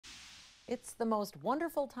It's the most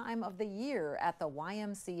wonderful time of the year at the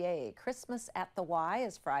YMCA. Christmas at the Y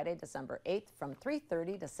is Friday, December 8th from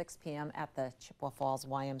 3:30 to 6 p.m. at the Chippewa Falls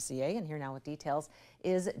YMCA. And here now with details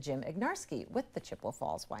is Jim Ignarski with the Chippewa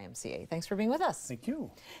Falls YMCA. Thanks for being with us. Thank you.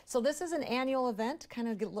 So this is an annual event.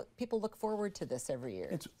 People look forward to this every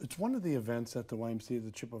year. It's one of the events that the YMCA of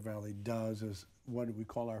the Chippewa Valley does is what we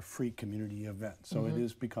call our free community event. So it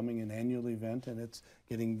is becoming an annual event, and it's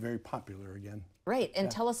getting very popular again. Right, and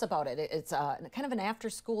tell us about it. It's kind of an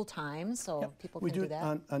after-school time, so people can do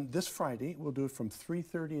that. On this Friday, we'll do it from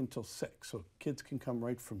 3:30 until 6, so kids can come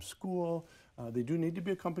right from school. They do need to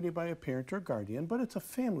be accompanied by a parent or guardian, but it's a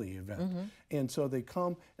family event. And so they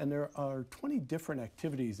come, and there are 20 different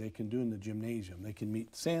activities they can do in the gymnasium. They can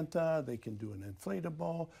meet Santa, they can do an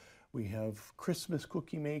inflatable. We have Christmas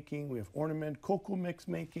cookie making, we have ornament, cocoa mix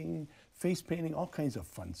making, face painting, all kinds of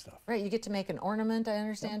fun stuff. Right, you get to make an ornament, I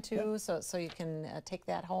understand, too, so you can take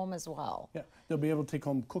that home as well. Yeah, they'll be able to take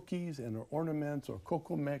home cookies and or ornaments or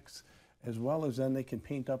cocoa mix, as well as then they can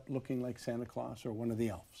paint up looking like Santa Claus or one of the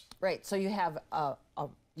elves. Right, so you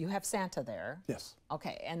have Santa there. Yes.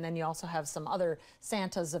 Okay, and then you also have some other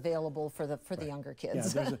Santas available for the younger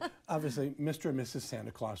kids. Yeah, obviously Mr. and Mrs.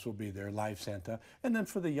 Santa Claus will be there, live Santa. And then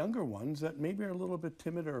for the younger ones that maybe are a little bit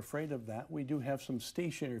timid or afraid of that, we do have some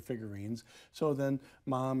stationary figurines, so then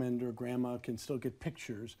mom and or grandma can still get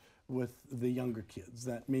pictures with the younger kids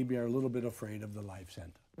that maybe are a little bit afraid of the live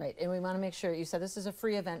Santa. Right, and we want to make sure, you said this is a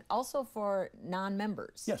free event also for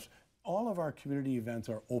non-members. Yes. All of our community events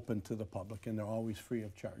are open to the public, and they're always free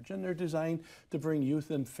of charge. And they're designed to bring youth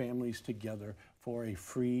and families together for a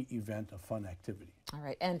free event, a fun activity. All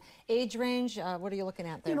right, and age range, what are you looking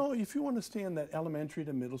at there? You know, if you want to stay in that elementary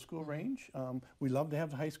to middle school range, we love to have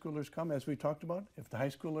the high schoolers come, as we talked about. If the high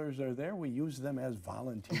schoolers are there, we use them as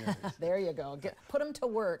volunteers. There you go. Put them to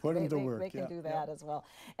work. Put them to work. They can do that as well.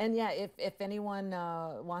 And yeah, if anyone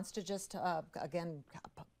wants to just, again,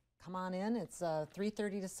 come on in. It's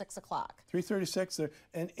 3:30 to 6 o'clock. 3:30 to 6,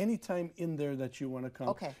 and any time in there that you want to come.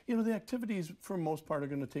 Okay. You know, the activities for most part are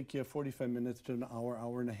going to take you 45 minutes to an hour,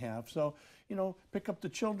 hour and a half. So, you know, pick up the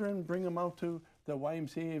children, bring them out to the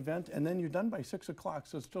YMCA event, and then you're done by 6 o'clock.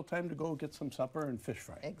 So it's still time to go get some supper and fish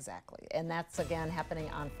fry. Exactly. And that's, again,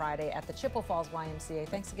 happening on Friday at the Chippewa Falls YMCA.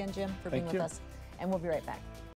 Thanks again, Jim, for being with us. And we'll be right back.